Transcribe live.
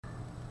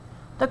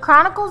The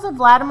Chronicles of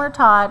Vladimir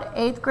Todd,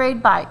 8th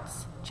Grade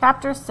Bites,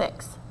 Chapter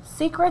 6,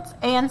 Secrets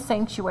and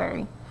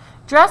Sanctuary.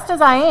 Dressed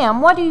as I am,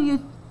 what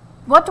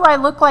do I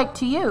look like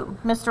to you?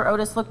 Mr.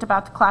 Otis looked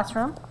about the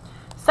classroom.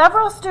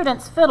 Several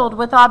students fiddled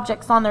with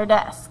objects on their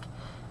desk.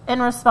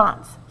 In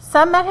response,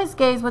 some met his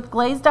gaze with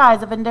glazed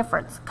eyes of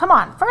indifference. Come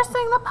on, first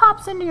thing that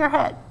pops into your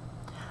head.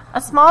 A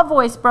small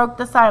voice broke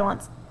the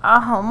silence. A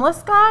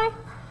homeless guy?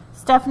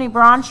 Stephanie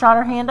Braun shot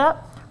her hand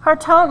up. Her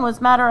tone was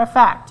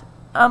matter-of-fact.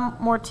 A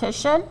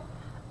mortician?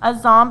 A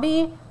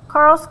zombie?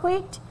 Carl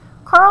squeaked.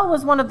 Carl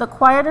was one of the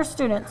quieter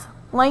students,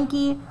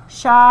 lanky,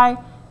 shy.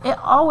 It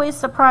always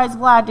surprised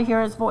Vlad to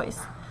hear his voice.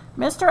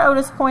 Mr.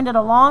 Otis pointed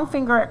a long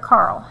finger at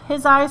Carl.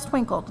 His eyes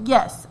twinkled.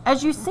 Yes,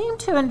 as you seemed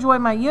to enjoy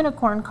my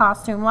unicorn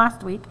costume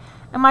last week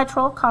and my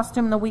troll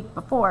costume the week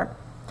before,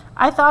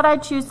 I thought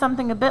I'd choose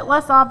something a bit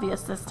less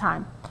obvious this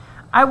time.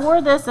 I wore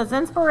this as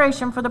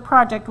inspiration for the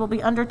project we'll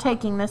be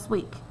undertaking this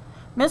week.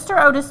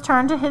 Mr. Otis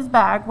turned to his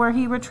bag, where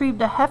he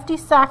retrieved a hefty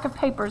sack of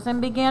papers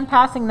and began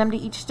passing them to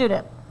each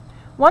student.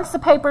 Once the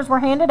papers were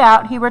handed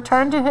out, he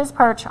returned to his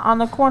perch on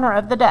the corner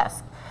of the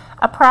desk,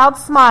 a proud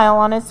smile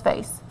on his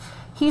face.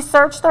 He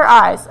searched their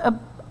eyes,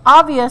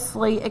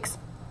 obviously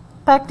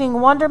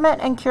expecting wonderment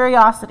and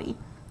curiosity,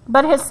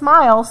 but his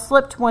smile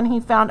slipped when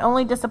he found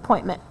only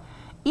disappointment.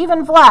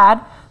 Even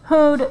Vlad,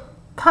 who'd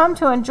come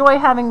to enjoy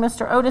having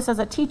Mr. Otis as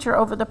a teacher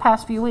over the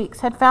past few weeks,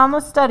 had found the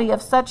study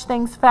of such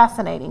things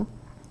fascinating.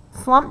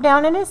 Slumped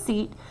down in his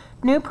seat,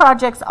 new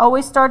projects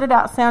always started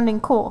out sounding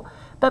cool,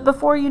 but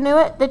before you knew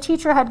it, the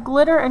teacher had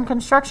glitter and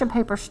construction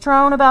paper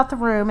strewn about the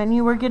room, and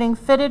you were getting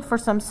fitted for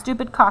some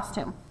stupid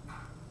costume.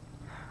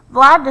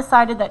 Vlad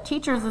decided that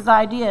teachers'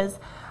 ideas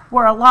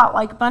were a lot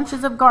like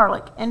bunches of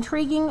garlic,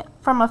 intriguing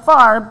from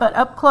afar, but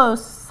up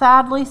close,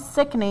 sadly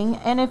sickening,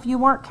 and if you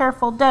weren't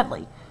careful,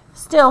 deadly.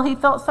 Still, he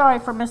felt sorry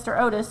for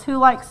Mr. Otis, who,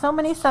 like so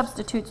many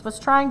substitutes, was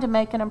trying to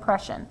make an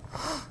impression.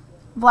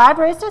 Vlad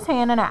raised his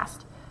hand and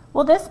asked,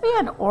 "Will this be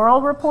an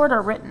oral report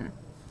or written?"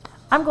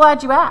 "I'm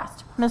glad you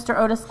asked." Mr.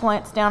 Otis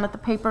glanced down at the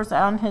papers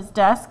on his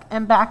desk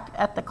and back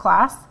at the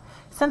class.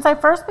 "Since I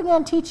first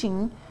began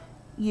teaching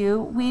you,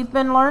 we've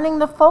been learning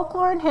the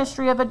folklore and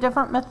history of a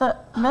different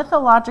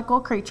mythological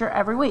creature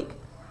every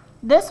week.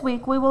 This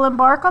week, we will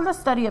embark on the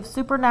study of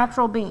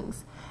supernatural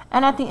beings.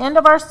 And at the end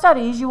of our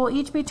studies, you will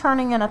each be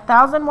turning in a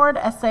 1,000-word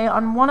essay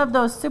on one of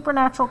those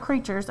supernatural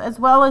creatures,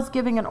 as well as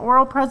giving an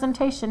oral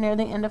presentation near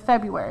the end of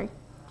February."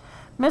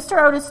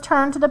 Mr. Otis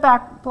turned to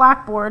the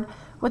blackboard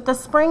with the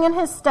spring in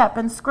his step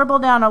and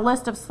scribbled down a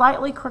list of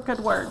slightly crooked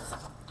words.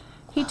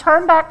 He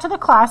turned back to the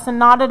class and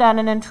nodded at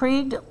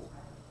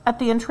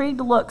the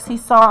intrigued looks he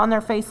saw on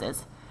their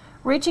faces.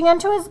 Reaching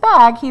into his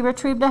bag, he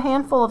retrieved a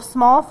handful of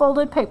small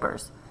folded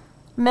papers.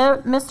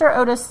 Mr.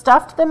 Otis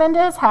stuffed them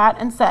into his hat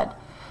and said,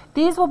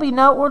 "These will be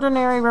no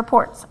ordinary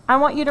reports. I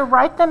want you to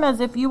write them as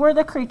if you were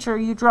the creature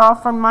you draw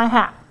from my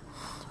hat.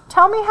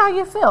 Tell me how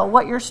you feel,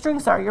 what your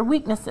strengths are, your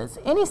weaknesses,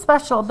 any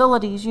special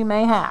abilities you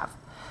may have.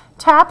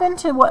 Tap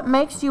into what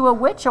makes you a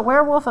witch, a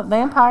werewolf, a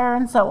vampire,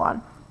 and so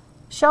on.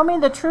 Show me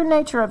the true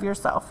nature of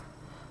yourself."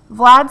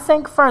 Vlad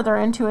sank further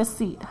into his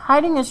seat.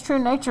 Hiding his true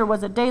nature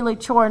was a daily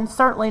chore and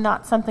certainly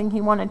not something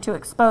he wanted to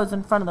expose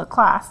in front of the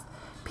class.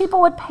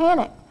 People would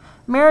panic.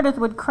 Meredith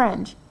would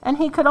cringe, and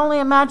he could only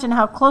imagine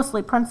how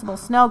closely Principal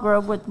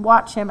Snellgrove would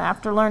watch him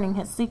after learning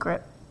his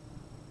secret.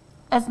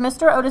 As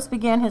Mr. Otis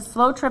began his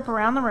slow trip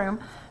around the room,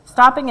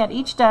 stopping at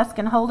each desk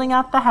and holding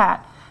out the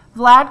hat,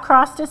 Vlad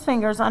crossed his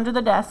fingers under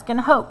the desk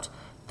and hoped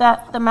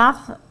that the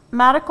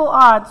mathematical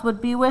odds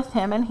would be with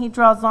him and he'd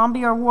draw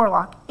zombie or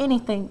warlock,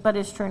 anything but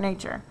his true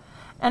nature.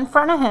 In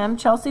front of him,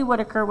 Chelsea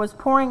Whitaker was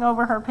poring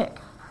over her pick.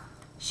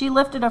 She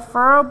lifted a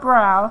furrowed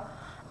brow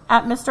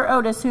at Mr.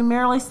 Otis, who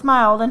merely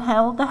smiled and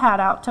held the hat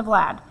out to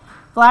Vlad.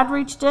 Vlad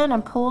reached in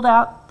and pulled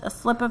out a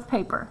slip of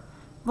paper.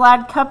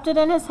 Vlad cupped it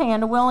in his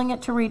hand, willing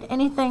it to read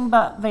anything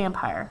but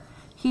vampire.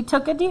 He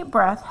took a deep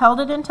breath, held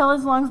it until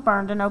his lungs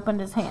burned, and opened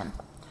his hand.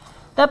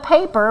 The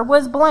paper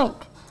was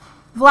blank.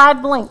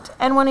 Vlad blinked,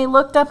 and when he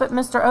looked up at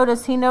Mr.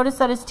 Otis, he noticed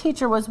that his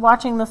teacher was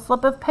watching the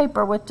slip of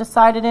paper with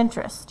decided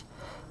interest.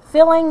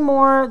 Feeling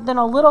more than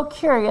a little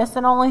curious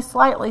and only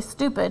slightly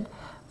stupid,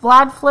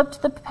 Vlad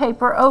flipped the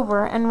paper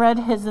over and read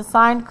his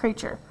assigned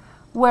creature,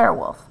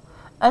 werewolf.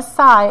 A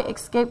sigh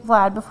escaped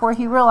Vlad before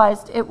he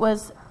realized it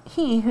was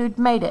he who'd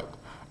made it.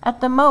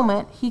 At the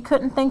moment, he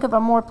couldn't think of a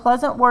more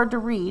pleasant word to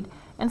read,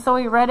 and so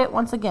he read it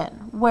once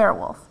again,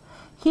 werewolf.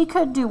 He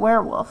could do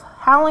werewolf,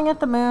 howling at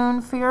the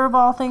moon, fear of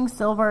all things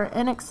silver,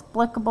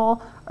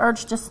 inexplicable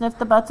urge to sniff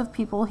the butts of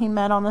people he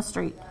met on the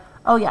street.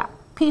 Oh yeah,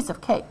 piece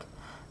of cake.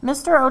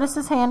 Mr.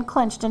 Otis's hand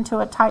clenched into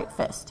a tight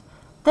fist.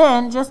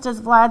 Then, just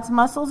as Vlad's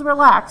muscles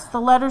relaxed,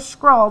 the letters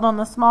scrawled on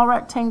the small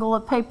rectangle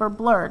of paper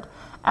blurred.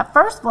 At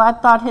first,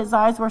 Vlad thought his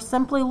eyes were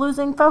simply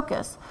losing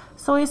focus,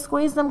 so he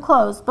squeezed them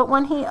closed, but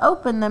when he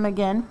opened them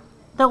again,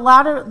 the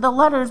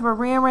letters were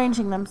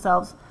rearranging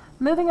themselves,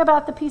 moving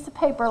about the piece of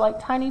paper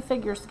like tiny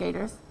figure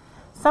skaters.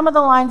 Some of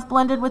the lines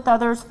blended with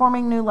others,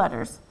 forming new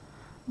letters.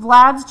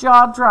 Vlad's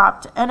jaw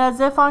dropped, and as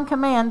if on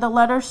command, the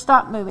letters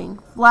stopped moving.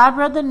 Vlad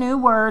read the new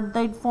word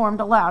they'd formed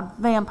aloud,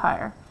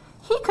 vampire.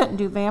 He couldn't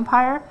do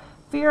vampire.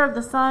 Fear of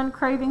the sun,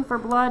 craving for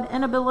blood,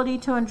 inability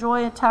to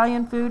enjoy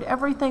Italian food,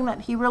 everything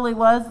that he really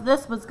was,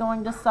 this was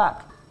going to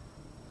suck.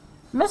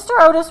 Mr.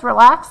 Otis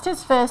relaxed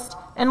his fist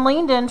and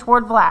leaned in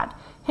toward Vlad.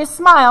 His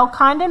smile,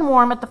 kind and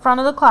warm at the front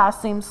of the class,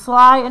 seemed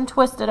sly and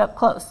twisted up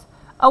close.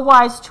 A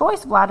wise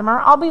choice, Vladimir.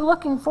 I'll be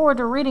looking forward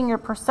to reading your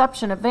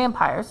perception of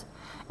vampires.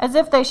 As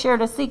if they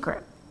shared a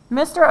secret.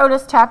 Mr.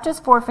 Otis tapped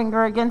his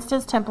forefinger against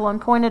his temple and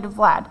pointed to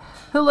Vlad,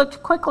 who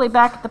looked quickly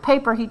back at the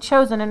paper he'd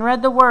chosen and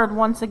read the word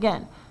once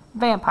again.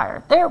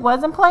 Vampire. There it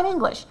was in plain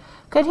English.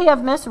 Could he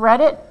have misread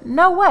it?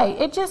 No way.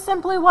 It just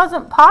simply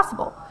wasn't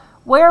possible.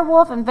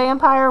 Werewolf and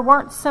vampire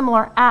weren't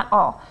similar at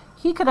all.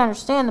 He could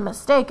understand the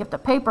mistake if the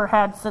paper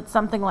had said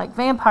something like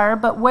vampire,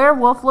 but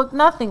werewolf looked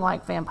nothing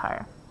like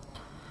vampire.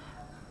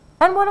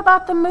 And what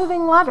about the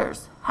moving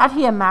letters? Had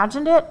he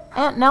imagined it?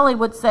 Aunt Nellie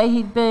would say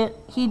he'd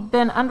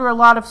been under a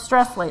lot of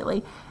stress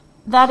lately,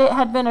 that it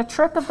had been a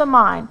trick of the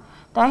mind,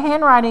 that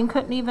handwriting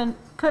couldn't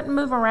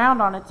move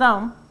around on its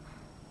own.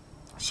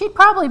 She'd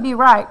probably be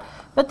right,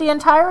 but the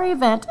entire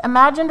event,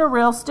 imagined or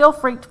real, still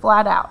freaked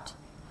Vlad out.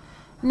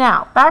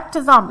 Now, back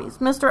to zombies,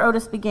 Mr.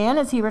 Otis began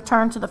as he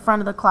returned to the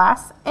front of the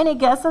class. Any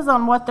guesses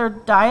on what their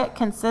diet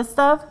consists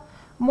of?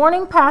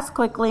 Morning passed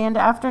quickly into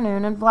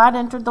afternoon, and Vlad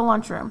entered the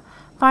lunchroom,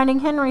 finding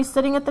Henry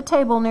sitting at the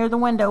table near the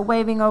window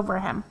waving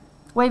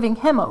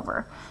him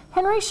over.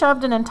 Henry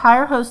shoved an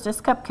entire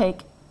Hostess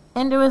cupcake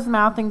into his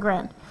mouth and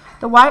grinned.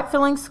 The white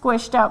filling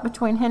squished out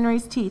between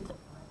Henry's teeth,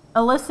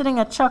 eliciting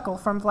a chuckle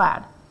from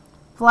Vlad.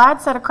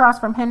 Vlad sat across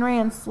from Henry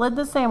and slid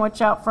the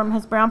sandwich out from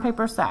his brown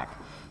paper sack.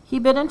 He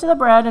bit into the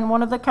bread, and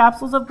one of the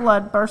capsules of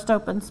blood burst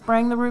open,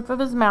 spraying the roof of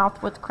his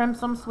mouth with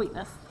crimson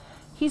sweetness.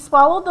 He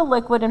swallowed the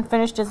liquid and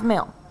finished his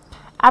meal.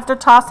 After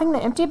tossing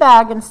the empty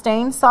bag and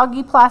stained,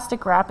 soggy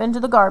plastic wrap into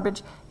the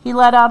garbage, he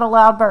let out a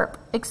loud burp.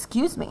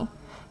 "Excuse me."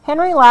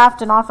 Henry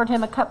laughed and offered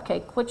him a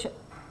cupcake, which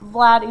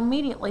Vlad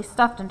immediately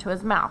stuffed into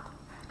his mouth.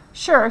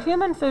 Sure,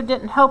 human food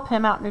didn't help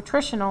him out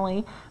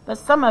nutritionally, but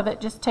some of it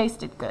just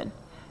tasted good.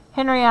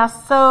 Henry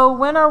asked, "So,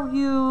 when are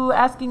you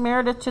asking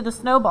Meredith to the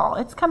snowball?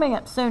 It's coming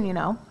up soon, you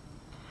know."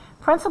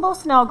 Principal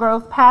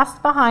Snellgrove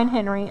passed behind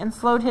Henry and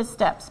slowed his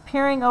steps,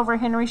 peering over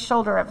Henry's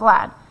shoulder at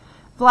Vlad.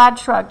 Vlad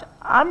shrugged.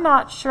 "I'm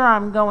not sure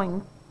I'm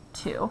going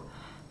to,"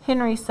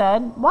 Henry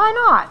said. "Why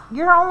not?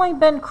 You've only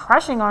been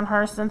crushing on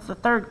her since the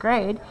 3rd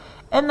grade,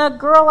 and a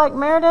girl like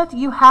Meredith,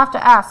 you have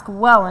to ask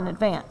well in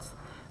advance."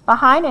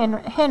 Behind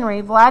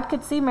Henry, Vlad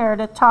could see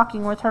Meredith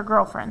talking with her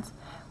girlfriends.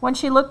 When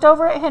she looked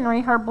over at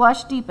Henry, her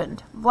blush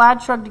deepened.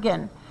 Vlad shrugged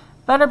again.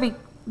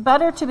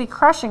 Better to be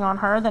crushing on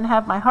her than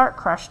have my heart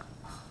crushed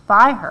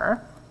by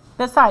her.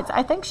 Besides,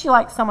 I think she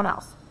likes someone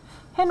else.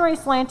 Henry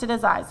slanted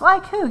his eyes.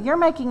 "Like who? You're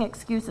making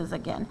excuses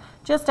again.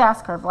 Just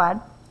ask her,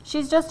 Vlad.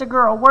 She's just a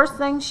girl. Worst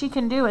thing she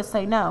can do is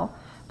say no."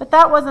 But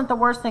that wasn't the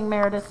worst thing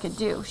Meredith could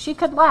do. She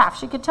could laugh.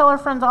 She could tell her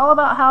friends all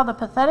about how the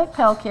pathetic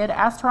pale kid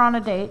asked her on a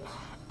date,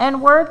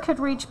 and word could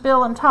reach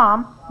Bill and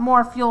Tom,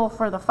 more fuel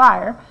for the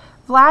fire.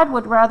 Vlad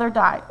would rather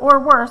die, or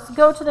worse,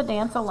 go to the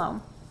dance alone.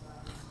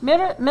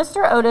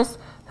 Mr. Otis,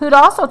 who'd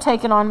also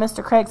taken on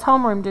Mr. Craig's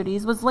homeroom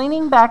duties, was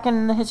leaning back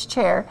in his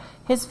chair,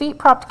 his feet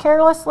propped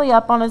carelessly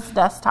up on his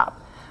desktop.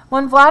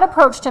 When Vlad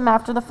approached him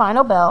after the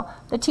final bell,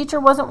 the teacher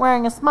wasn't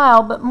wearing a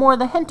smile, but more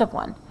the hint of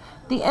one.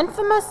 "The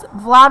infamous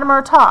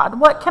Vladimir Todd,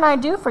 what can I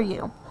do for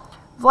you?"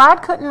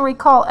 Vlad couldn't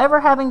recall ever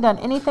having done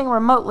anything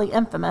remotely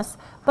infamous,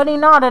 but he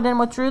nodded and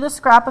withdrew the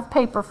scrap of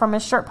paper from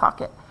his shirt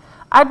pocket.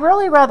 "I'd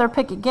really rather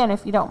pick again,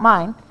 if you don't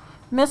mind."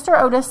 Mr.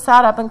 Otis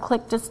sat up and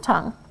clicked his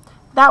tongue.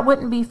 That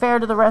wouldn't be fair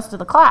to the rest of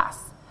the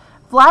class.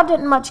 Vlad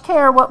didn't much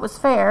care what was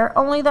fair,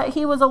 only that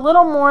he was a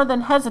little more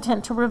than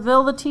hesitant to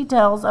reveal the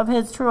details of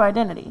his true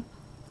identity.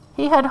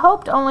 He had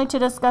hoped only to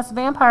discuss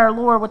vampire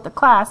lore with the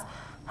class,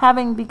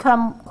 having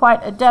become quite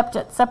adept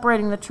at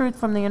separating the truth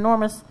from the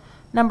enormous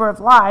number of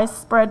lies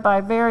spread by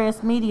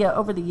various media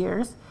over the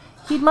years.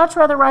 He'd much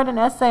rather write an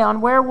essay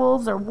on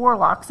werewolves or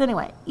warlocks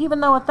anyway, even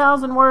though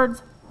 1,000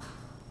 words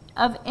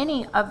of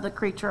any of the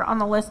creature on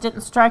the list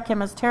didn't strike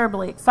him as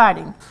terribly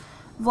exciting.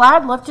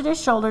 Vlad lifted his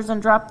shoulders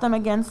and dropped them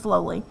again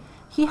slowly.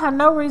 He had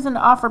no reason to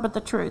offer but the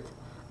truth.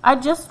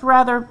 "I'd just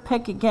rather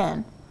pick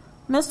again."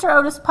 Mr.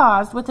 Otis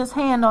paused with his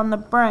hand on the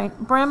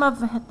brim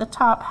of the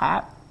top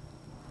hat.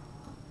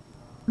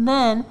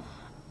 Then,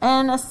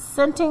 an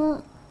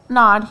assenting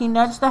nod, he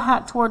nudged the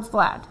hat towards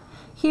Vlad.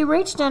 He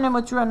reached in and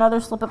withdrew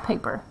another slip of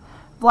paper.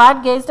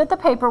 Vlad gazed at the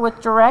paper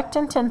with direct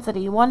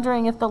intensity,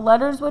 wondering if the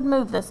letters would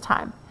move this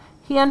time.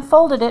 He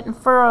unfolded it and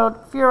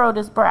furrowed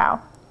his brow.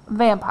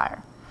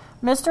 Vampire.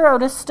 Mr.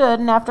 Otis stood,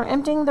 and after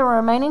emptying the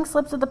remaining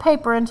slips of the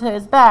paper into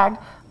his bag,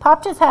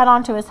 popped his hat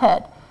onto his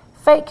head.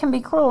 "Fate can be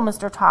cruel,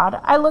 Mr.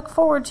 Todd. I look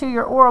forward to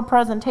your oral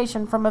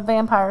presentation from a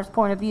vampire's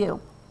point of view."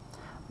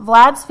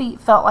 Vlad's feet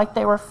felt like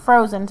they were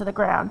frozen to the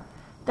ground.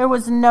 There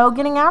was no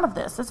getting out of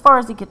this, as far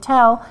as he could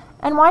tell,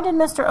 and why did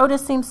Mr.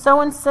 Otis seem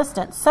so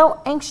insistent, so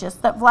anxious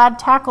that Vlad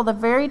tackle the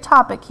very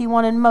topic he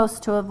wanted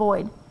most to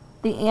avoid?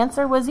 The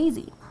answer was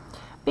easy.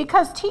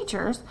 Because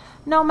teachers,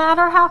 no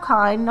matter how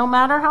kind, no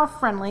matter how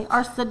friendly,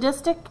 are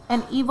sadistic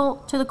and evil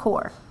to the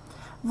core.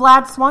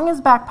 Vlad swung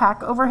his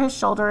backpack over his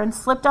shoulder and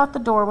slipped out the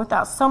door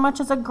without so much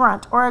as a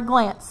grunt or a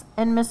glance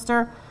in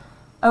Mr.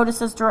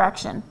 Otis's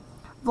direction.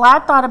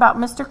 Vlad thought about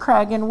Mr.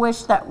 Craig and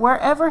wished that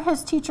wherever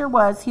his teacher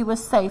was, he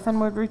was safe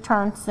and would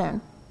return soon.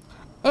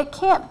 It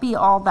can't be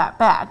all that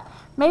bad.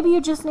 Maybe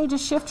you just need to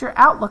shift your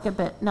outlook a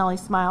bit, Nellie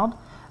smiled.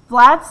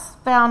 Vlad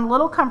found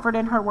little comfort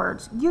in her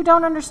words. You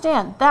don't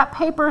understand. That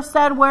paper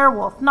said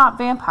werewolf, not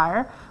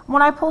vampire.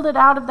 When I pulled it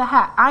out of the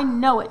hat, I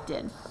know it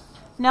did.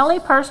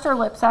 Nellie pursed her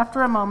lips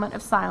after a moment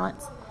of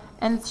silence,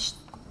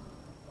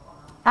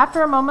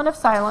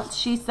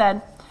 she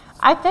said,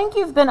 I think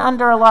you've been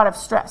under a lot of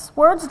stress.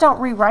 Words don't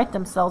rewrite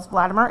themselves,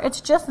 Vladimir.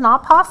 It's just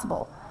not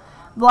possible.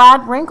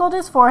 Vlad wrinkled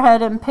his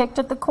forehead and picked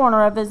at the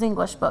corner of his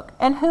English book.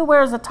 And who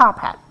wears a top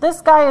hat? This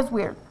guy is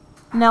weird.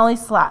 Nellie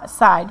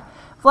sighed.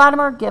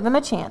 Vladimir, give him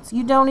a chance.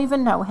 You don't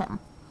even know him.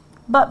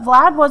 But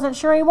Vlad wasn't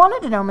sure he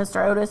wanted to know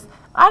Mr. Otis.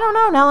 I don't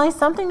know, Nellie.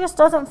 Something just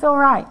doesn't feel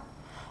right.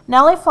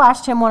 Nellie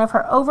flashed him one of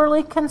her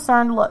overly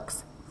concerned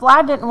looks.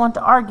 Vlad didn't want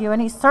to argue,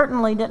 and he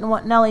certainly didn't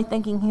want Nellie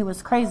thinking he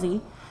was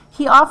crazy.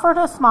 He offered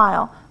a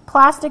smile,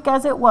 plastic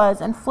as it was,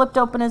 and flipped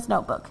open his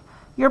notebook.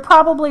 You're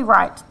probably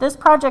right. This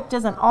project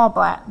isn't all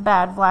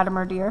bad,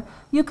 Vladimir dear.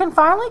 You can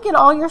finally get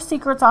all your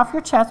secrets off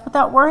your chest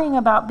without worrying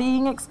about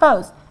being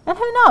exposed. And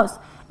who knows?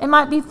 It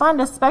might be fun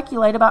to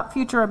speculate about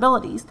future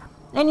abilities.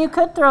 And you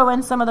could throw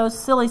in some of those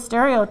silly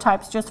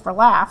stereotypes just for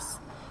laughs.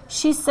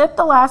 She sipped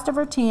the last of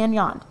her tea and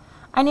yawned.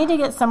 I need to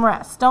get some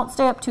rest. Don't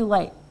stay up too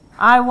late.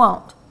 I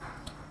won't.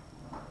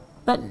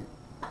 But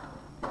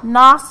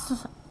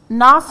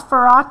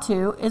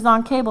Nosferatu is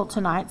on cable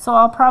tonight, so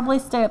I'll probably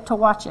stay up to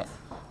watch it.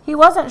 He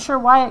wasn't sure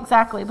why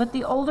exactly, but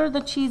the older,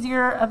 the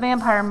cheesier a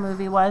vampire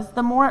movie was,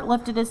 the more it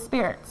lifted his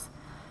spirits.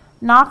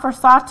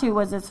 Nosferatu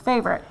was his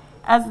favorite,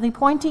 as the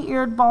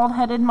pointy-eared,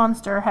 bald-headed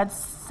monster had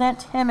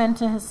sent him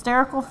into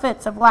hysterical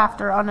fits of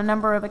laughter on a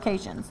number of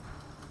occasions.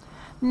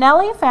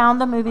 Nellie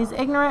found the movies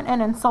ignorant and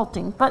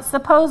insulting, but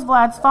supposed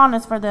Vlad's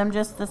fondness for them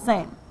just the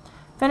same.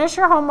 Finish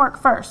your homework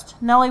first.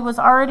 Nellie was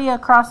already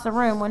across the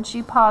room when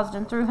she paused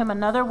and threw him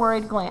another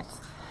worried glance.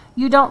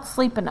 You don't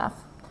sleep enough.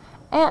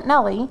 Aunt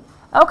Nellie.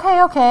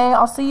 Okay,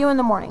 I'll see you in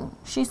the morning.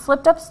 She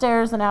slipped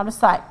upstairs and out of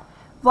sight.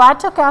 Vlad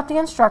took out the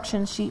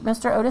instruction sheet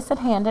Mr. Otis had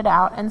handed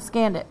out and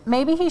scanned it.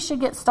 Maybe he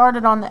should get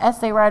started on the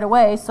essay right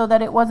away so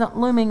that it wasn't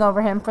looming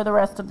over him for the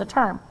rest of the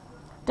term.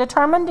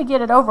 Determined to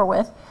get it over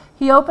with,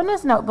 he opened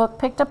his notebook,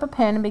 picked up a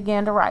pen, and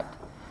began to write.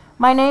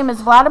 My name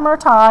is Vladimir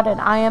Todd, and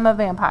I am a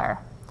vampire.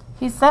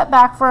 He sat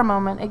back for a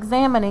moment,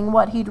 examining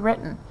what he'd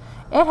written.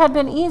 It had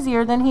been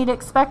easier than he'd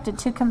expected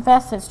to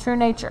confess his true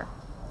nature.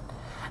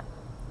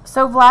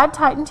 So Vlad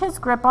tightened his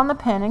grip on the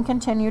pen and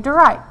continued to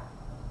write.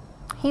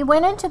 He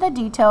went into the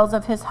details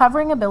of his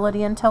hovering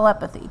ability and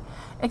telepathy,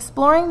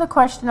 exploring the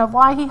question of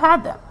why he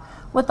had them.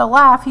 With a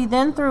laugh, he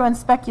then threw in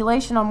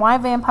speculation on why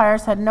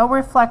vampires had no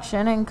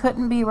reflection and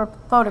couldn't be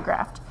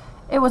photographed.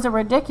 It was a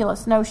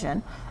ridiculous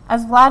notion,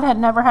 as Vlad had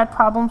never had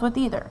problems with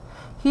either.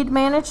 He'd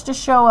managed to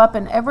show up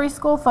in every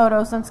school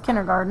photo since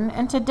kindergarten,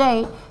 and to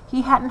date,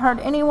 he hadn't heard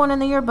anyone in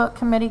the yearbook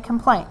committee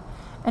complain.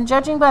 And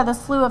judging by the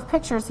slew of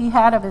pictures he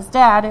had of his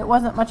dad, it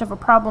wasn't much of a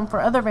problem for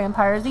other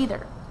vampires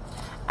either.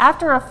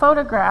 After a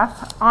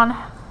paragraph on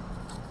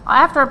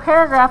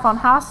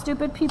how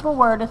stupid people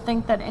were to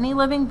think that any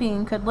living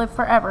being could live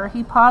forever,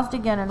 he paused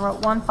again and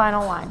wrote one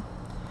final line.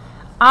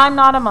 I'm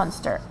not a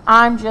monster.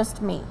 I'm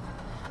just me.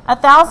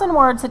 1,000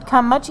 words had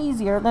come much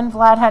easier than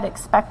Vlad had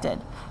expected.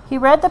 He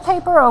read the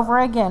paper over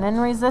again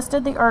and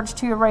resisted the urge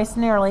to erase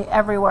nearly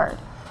every word.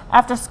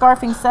 After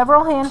scarfing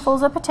several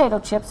handfuls of potato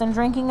chips and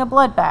drinking a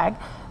blood bag,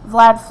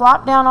 Vlad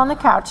flopped down on the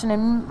couch and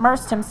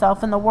immersed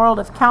himself in the world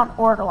of Count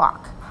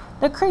Orlok,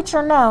 the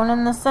creature known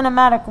in the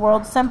cinematic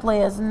world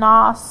simply as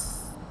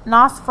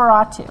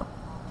Nosferatu.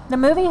 The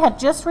movie had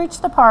just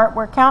reached the part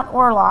where Count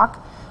Orlok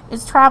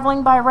is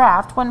traveling by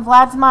raft when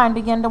Vlad's mind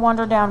began to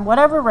wander down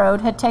whatever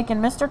road had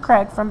taken Mr.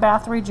 Craig from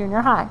Bathory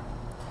Junior High.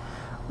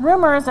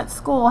 Rumors at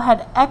school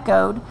had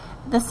echoed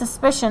the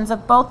suspicions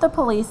of both the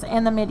police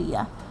and the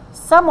media.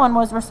 Someone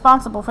was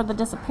responsible for the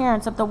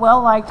disappearance of the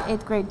well-liked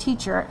 8th grade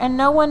teacher, and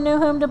no one knew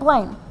whom to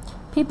blame.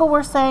 People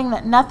were saying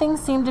that nothing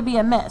seemed to be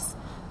amiss.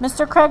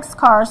 Mr. Craig's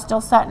car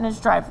still sat in his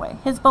driveway.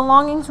 His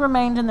belongings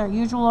remained in their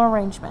usual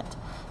arrangement.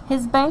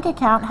 His bank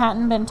account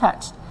hadn't been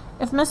touched.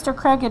 If Mr.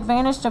 Craig had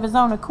vanished of his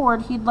own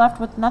accord, he'd left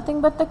with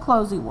nothing but the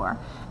clothes he wore,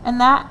 and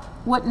that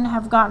wouldn't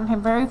have gotten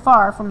him very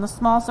far from the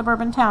small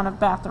suburban town of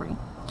Bathory.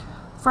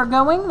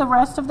 Forgoing the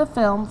rest of the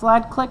film,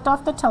 Vlad clicked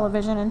off the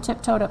television and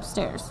tiptoed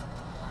upstairs.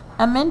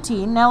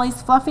 Aminti,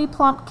 Nellie's fluffy,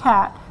 plump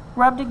cat,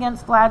 rubbed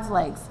against Vlad's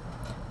legs.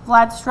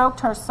 Vlad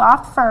stroked her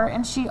soft fur,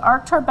 and she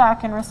arched her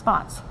back in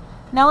response.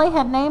 Nellie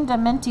had named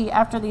Aminti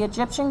after the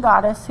Egyptian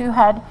goddess who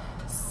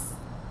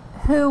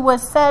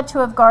was said to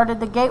have guarded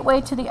the gateway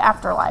to the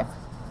afterlife.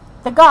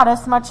 The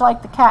goddess, much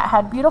like the cat,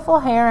 had beautiful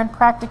hair and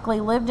practically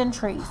lived in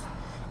trees.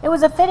 It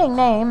was a fitting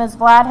name, as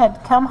Vlad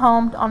had come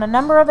home on a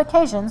number of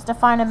occasions to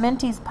find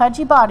Minty's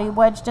pudgy body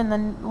wedged in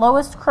the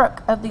lowest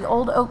crook of the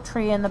old oak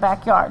tree in the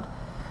backyard,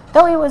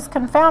 though he was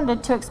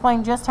confounded to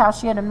explain just how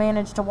she had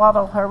managed to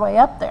waddle her way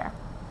up there.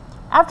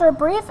 After a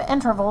brief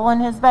interval in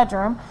his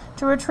bedroom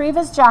to retrieve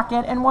his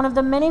jacket and one of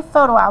the many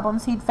photo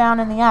albums he'd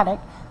found in the attic,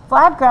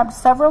 Vlad grabbed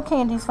several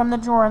candies from the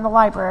drawer in the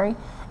library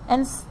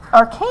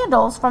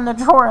candles from the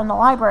drawer in the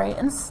library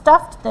and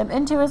stuffed them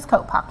into his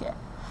coat pocket.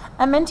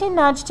 Minty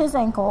nudged his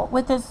ankle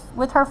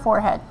with her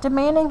forehead,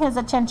 demanding his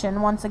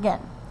attention once again.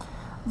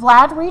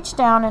 Vlad reached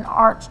down and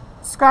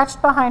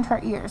scratched behind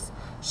her ears.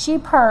 She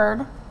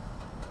purred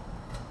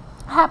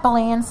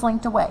happily and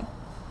slinked away.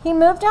 He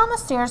moved down the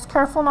stairs,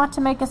 careful not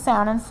to make a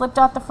sound, and slipped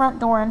out the front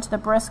door into the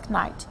brisk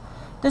night.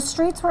 The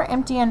streets were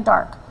empty and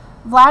dark.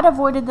 Vlad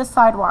avoided the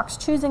sidewalks,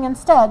 choosing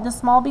instead the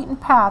small beaten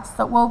paths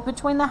that wove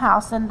between the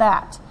house and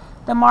that,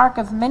 the mark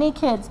of many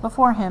kids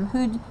before him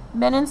who'd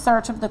been in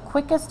search of the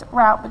quickest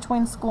route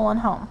between school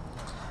and home.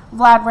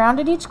 Vlad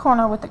rounded each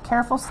corner with a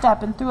careful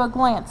step and threw a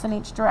glance in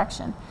each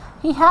direction.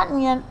 He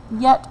hadn't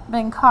yet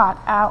been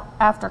caught out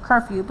after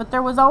curfew, but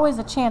there was always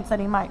a chance that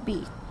he might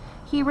be.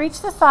 He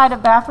reached the side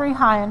of Bathory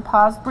High and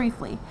paused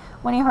briefly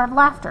when he heard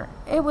laughter.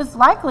 It was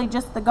likely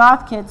just the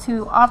goth kids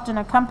who often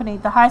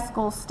accompanied the high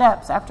school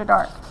steps after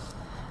dark.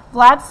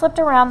 Vlad slipped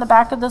around the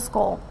back of the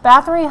school.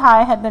 Bathory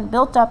High had been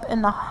built up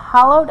in the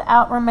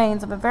hollowed-out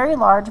remains of a very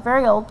large,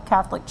 very old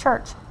Catholic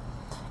church.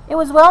 It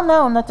was well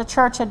known that the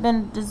church had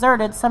been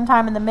deserted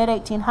sometime in the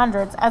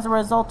mid-1800s as a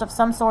result of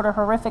some sort of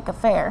horrific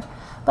affair,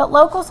 but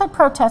locals had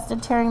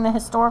protested tearing the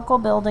historical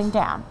building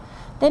down.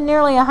 Then,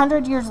 nearly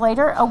 100 years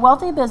later, a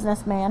wealthy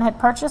businessman had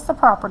purchased the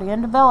property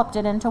and developed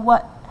it into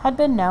what had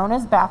been known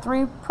as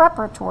Bathory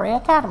Preparatory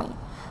Academy.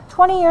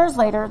 20 years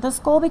later, the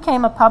school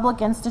became a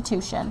public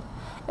institution.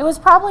 It was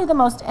probably the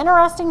most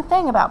interesting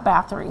thing about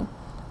Bathory.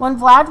 When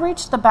Vlad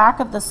reached the back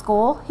of the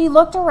school, he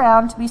looked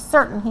around to be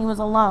certain he was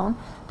alone,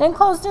 then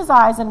closed his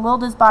eyes and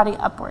willed his body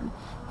upward.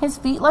 His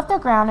feet left the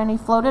ground and he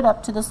floated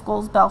up to the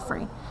school's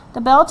belfry.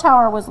 The bell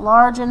tower was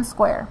large and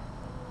square.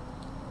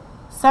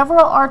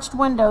 Several arched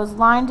windows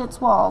lined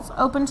its walls,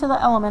 open to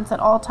the elements at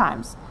all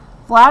times.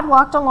 Vlad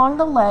walked along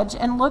the ledge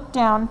and looked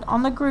down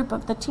on the group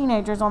of the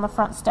teenagers on the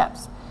front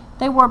steps.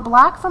 They were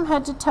black from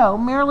head to toe,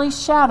 merely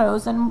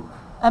shadows and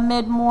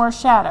amid more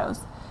shadows.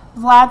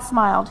 Vlad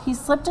smiled. He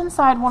slipped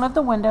inside one of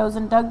the windows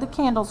and dug the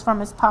candles from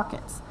his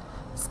pockets.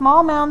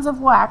 Small mounds of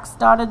wax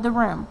dotted the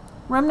room,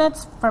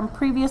 remnants from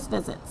previous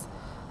visits.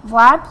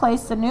 Vlad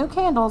placed the new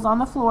candles on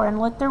the floor and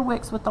lit their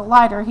wicks with the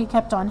lighter he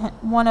kept on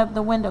one of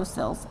the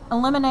windowsills,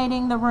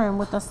 illuminating the room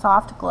with a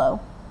soft glow.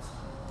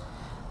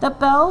 The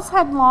bells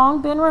had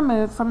long been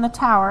removed from the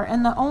tower,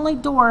 and the only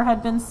door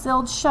had been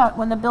sealed shut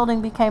when the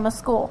building became a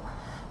school.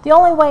 The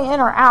only way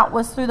in or out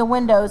was through the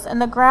windows, and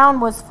the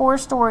ground was 4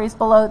 stories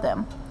below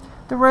them.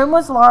 The room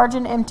was large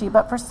and empty,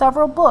 but for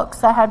several books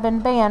that had been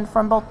banned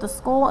from both the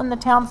school and the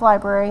town's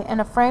library, and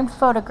a framed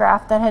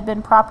photograph that had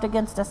been propped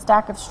against a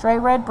stack of stray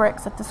red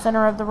bricks at the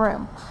center of the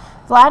room.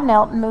 Vlad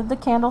knelt and moved the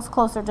candles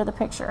closer to the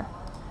picture.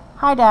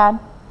 "Hi, Dad."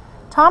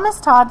 Thomas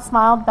Todd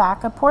smiled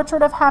back, a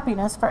portrait of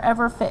happiness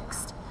forever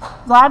fixed.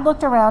 Vlad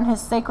looked around his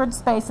sacred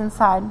space and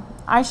sighed.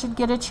 "I should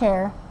get a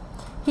chair."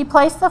 He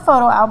placed the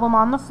photo album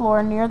on the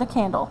floor near the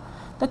candle.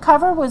 The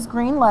cover was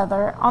green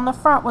leather. On the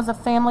front was a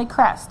family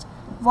crest.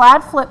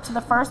 Vlad flipped to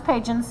the first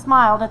page and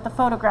smiled at the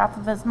photograph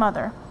of his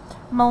mother,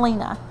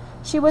 Melina.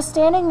 She was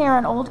standing near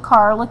an old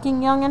car,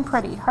 looking young and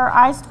pretty. Her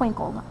eyes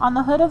twinkled. On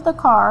the hood of the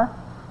car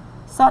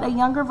sat a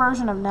younger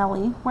version of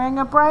Nellie, wearing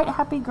a bright,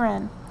 happy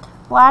grin.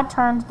 Vlad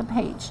turned the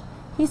page.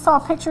 He saw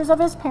pictures of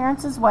his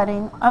parents'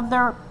 wedding, of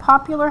their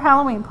popular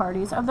Halloween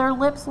parties, of their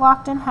lips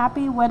locked in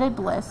happy, wedded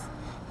bliss.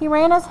 He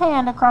ran his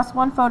hand across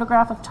one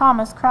photograph of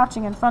Thomas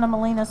crouching in front of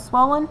Melina's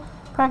swollen,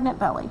 pregnant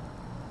belly.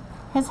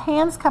 His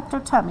hands cupped her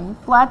tummy.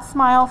 Vlad's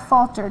smile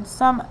faltered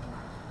some,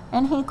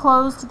 and he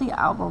closed the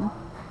album.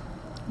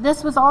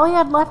 This was all he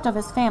had left of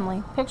his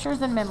family,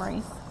 pictures and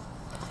memories.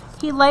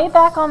 He lay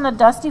back on the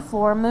dusty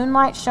floor.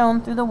 Moonlight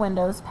shone through the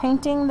windows,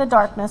 painting the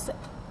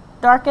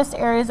darkest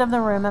areas of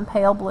the room in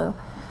pale blue.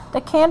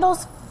 The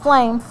candle's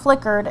flame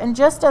flickered, and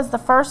just as the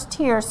first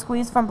tear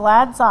squeezed from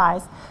Vlad's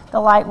eyes, the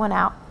light went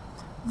out.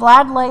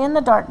 Vlad lay in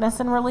the darkness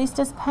and released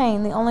his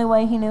pain the only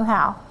way he knew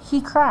how. He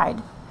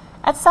cried.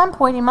 At some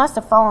point he must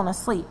have fallen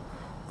asleep.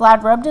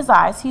 Vlad rubbed his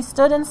eyes. He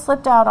stood and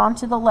slipped out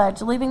onto the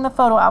ledge, leaving the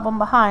photo album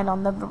behind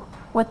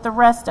with the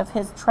rest of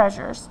his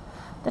treasures.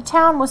 The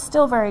town was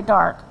still very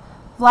dark.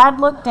 Vlad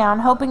looked down,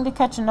 hoping to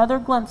catch another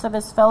glimpse of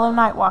his fellow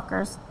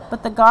nightwalkers,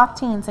 but the goth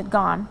teens had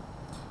gone.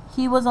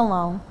 He was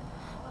alone.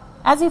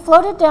 As he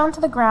floated down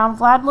to the ground,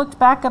 Vlad looked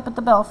back up at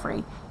the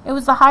belfry. It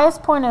was the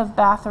highest point of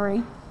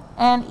Bathory,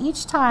 and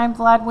each time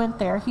Vlad went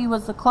there, he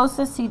was the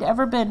closest he'd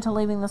ever been to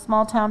leaving the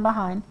small town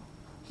behind.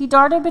 He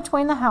darted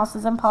between the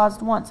houses and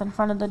paused once in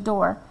front of the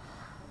door.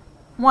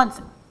 Once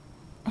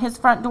his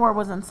front door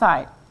was in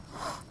sight.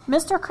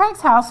 Mr.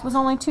 Craig's house was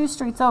only 2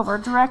 streets over,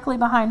 directly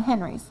behind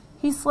Henry's.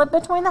 He slipped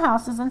between the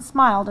houses and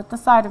smiled at the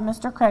sight of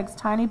Mr. Craig's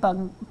tiny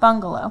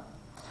bungalow.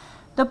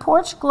 The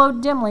porch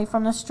glowed dimly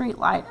from the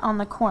streetlight on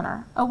the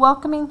corner, a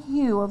welcoming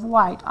hue of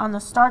white on the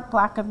stark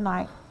black of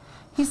night.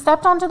 He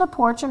stepped onto the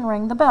porch and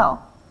rang the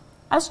bell.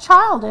 As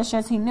childish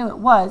as he knew it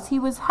was, he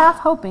was half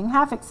hoping,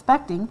 half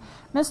expecting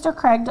Mr.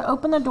 Craig to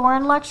open the door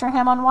and lecture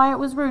him on why it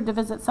was rude to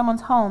visit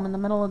someone's home in the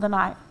middle of the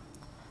night.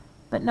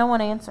 But no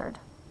one answered.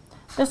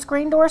 The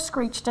screen door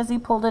screeched as he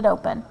pulled it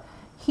open.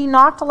 He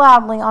knocked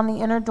loudly on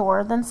the inner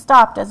door, then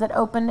stopped as it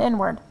opened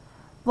inward.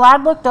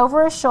 Vlad looked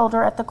over his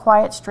shoulder at the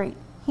quiet street.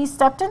 He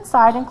stepped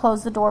inside and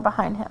closed the door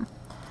behind him.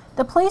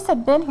 The police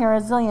had been here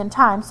a zillion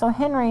times, so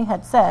Henry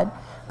had said,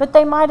 but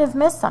they might have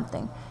missed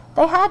something.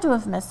 They had to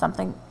have missed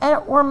something,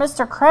 or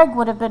Mr. Craig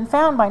would have been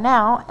found by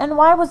now, and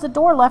why was the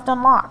door left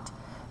unlocked?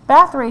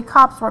 Bathory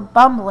cops were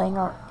bumbling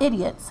or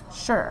idiots,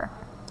 sure.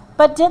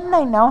 But didn't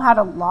they know how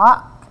to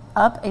lock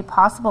up a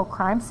possible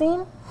crime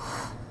scene?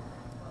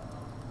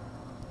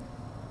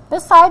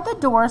 Beside the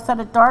door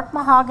sat a dark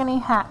mahogany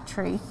hat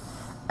tree,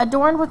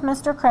 adorned with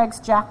Mr. Craig's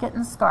jacket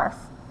and scarf.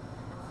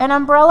 An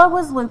umbrella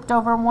was looped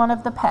over one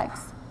of the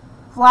pegs.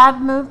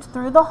 Vlad moved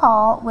through the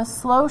hall with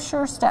slow,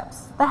 sure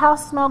steps. The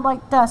house smelled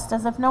like dust,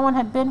 as if no one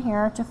had been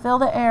here to fill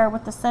the air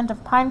with the scent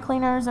of pine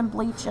cleaners and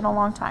bleach in a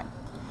long time.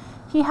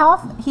 He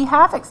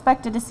half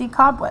expected to see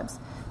cobwebs,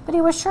 but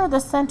he was sure the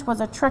scent was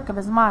a trick of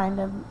his mind,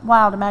 a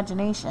wild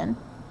imagination.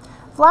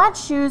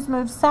 Vlad's shoes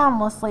moved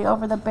soundlessly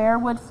over the bare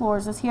wood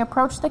floors as he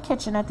approached the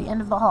kitchen at the end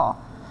of the hall.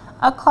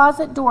 A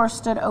closet door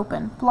stood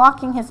open,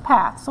 blocking his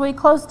path, so he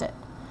closed it.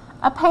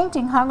 A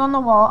painting hung on the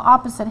wall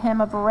opposite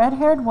him of a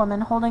red-haired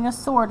woman holding a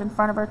sword in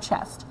front of her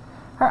chest.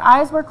 Her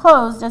eyes were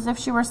closed as if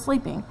she were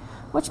sleeping,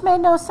 which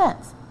made no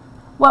sense.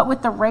 What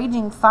with the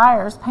raging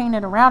fires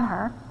painted around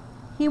her,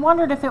 he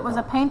wondered if it was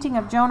a painting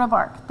of Joan of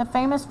Arc, the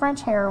famous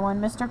French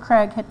heroine Mr.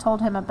 Craig had told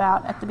him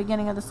about at the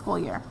beginning of the school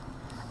year.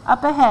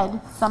 Up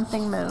ahead,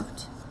 something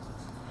moved.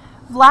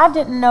 Vlad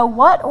didn't know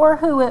what or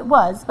who it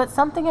was, but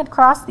something had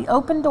crossed the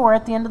open door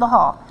at the end of the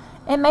hall.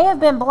 It may have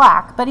been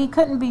black, but he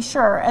couldn't be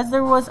sure, as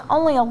there was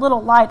only a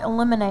little light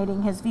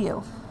illuminating his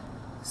view.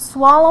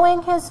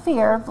 Swallowing his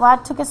fear,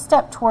 Vlad took a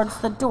step towards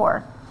the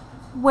door,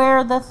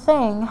 where the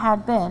thing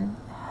had been.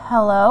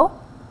 Hello?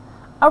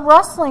 A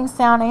rustling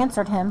sound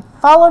answered him,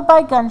 followed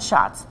by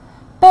gunshots.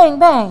 Bang,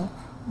 bang!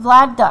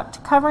 Vlad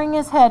ducked, covering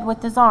his head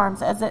with his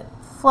arms, as if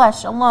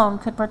flesh alone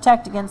could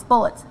protect against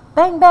bullets.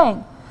 Bang,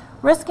 bang!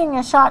 Risking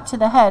a shot to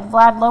the head,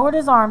 Vlad lowered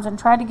his arms and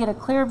tried to get a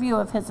clear view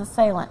of his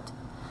assailant.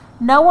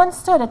 No one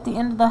stood at the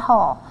end of the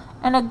hall,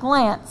 and a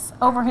glance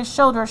over his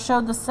shoulder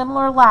showed the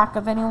similar lack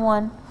of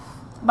anyone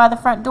by the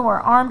front door,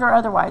 armed or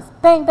otherwise.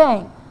 Bang,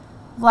 bang!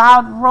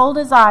 Vlad rolled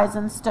his eyes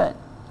and stood.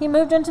 He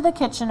moved into the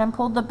kitchen and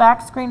pulled the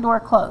back screen door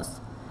close.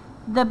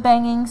 The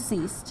banging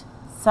ceased.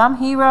 Some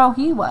hero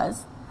he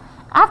was.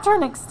 After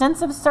an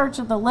extensive search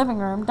of the living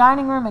room,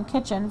 dining room, and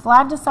kitchen,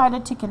 Vlad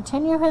decided to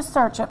continue his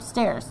search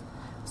upstairs.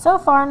 So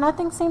far,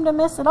 nothing seemed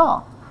amiss at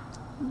all.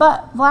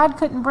 But Vlad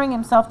couldn't bring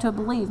himself to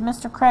believe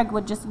Mr. Craig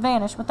would just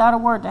vanish without a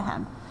word to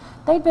him.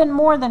 They'd been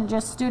more than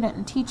just student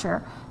and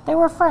teacher. They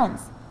were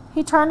friends.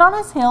 He turned on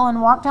his heel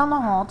and walked down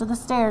the hall to the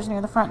stairs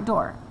near the front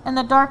door. In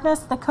the darkness,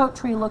 the coat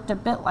tree looked a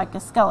bit like a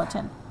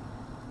skeleton.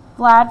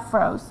 Vlad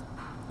froze.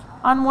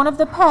 On one of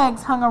the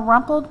pegs hung a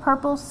rumpled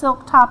purple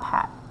silk top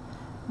hat.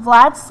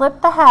 Vlad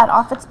slipped the hat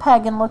off its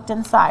peg and looked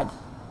inside.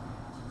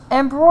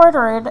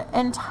 Embroidered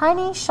in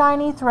tiny,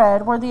 shiny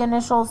thread were the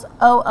initials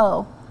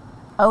O.O.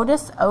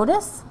 Otis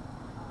Otis?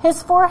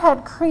 His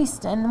forehead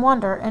creased in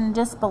wonder and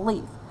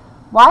disbelief.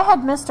 Why had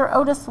Mr.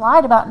 Otis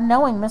lied about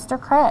knowing Mr.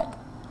 Craig?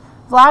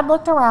 Vlad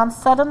looked around,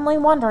 suddenly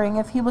wondering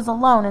if he was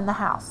alone in the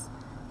house.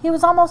 He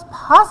was almost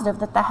positive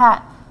that the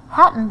hat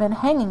hadn't been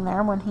hanging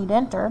there when he'd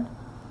entered.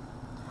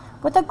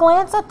 With a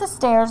glance at the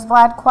stairs,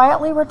 Vlad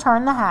quietly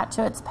returned the hat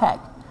to its peg.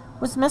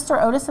 Was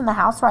Mr. Otis in the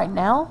house right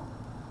now?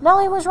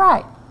 Nellie was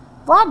right.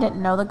 Vlad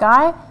didn't know the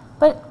guy,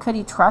 but could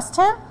he trust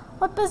him?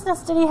 What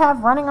business did he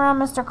have running around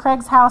Mr.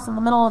 Craig's house in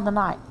the middle of the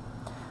night?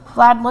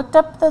 Vlad looked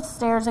up the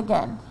stairs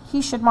again.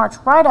 He should march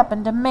right up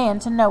and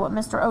demand to know what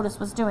Mr. Otis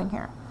was doing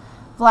here.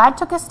 Vlad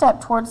took a step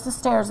towards the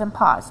stairs and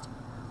paused.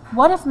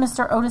 What if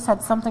Mr. Otis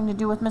had something to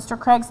do with Mr.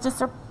 Craig's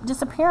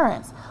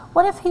disappearance?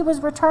 What if he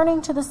was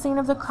returning to the scene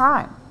of the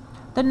crime?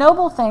 The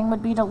noble thing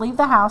would be to leave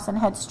the house and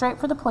head straight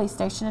for the police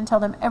station and tell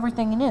them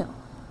everything he knew.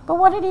 But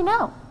what did he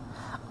know?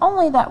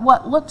 Only that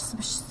what looked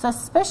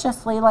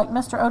suspiciously like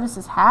Mr.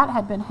 Otis's hat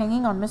had been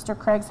hanging on Mr.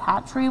 Craig's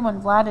hat tree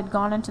when Vlad had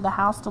gone into the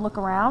house to look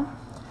around.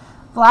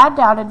 Vlad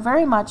doubted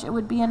very much it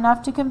would be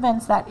enough to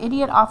convince that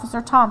idiot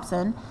Officer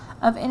Thompson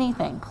of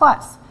anything.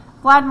 Plus,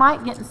 Vlad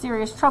might get in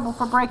serious trouble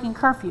for breaking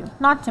curfew,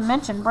 not to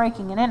mention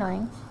breaking and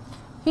entering.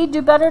 He'd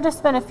do better to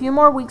spend a few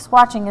more weeks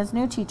watching his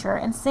new teacher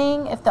and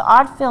seeing if the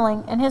odd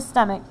feeling in his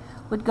stomach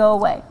would go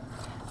away.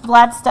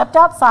 Vlad stepped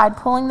outside,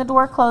 pulling the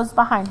door closed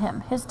behind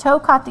him. His toe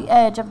caught the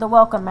edge of the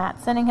welcome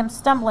mat, sending him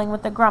stumbling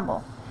with a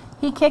grumble.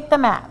 He kicked the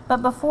mat,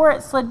 but before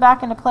it slid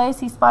back into place,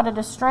 he spotted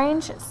a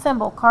strange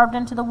symbol carved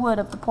into the wood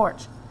of the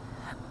porch.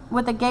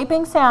 With a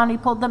gaping sound, he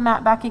pulled the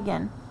mat back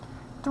again.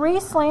 3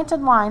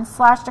 slanted lines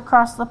slashed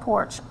across the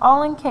porch,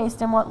 all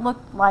encased in what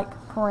looked like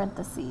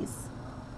parentheses.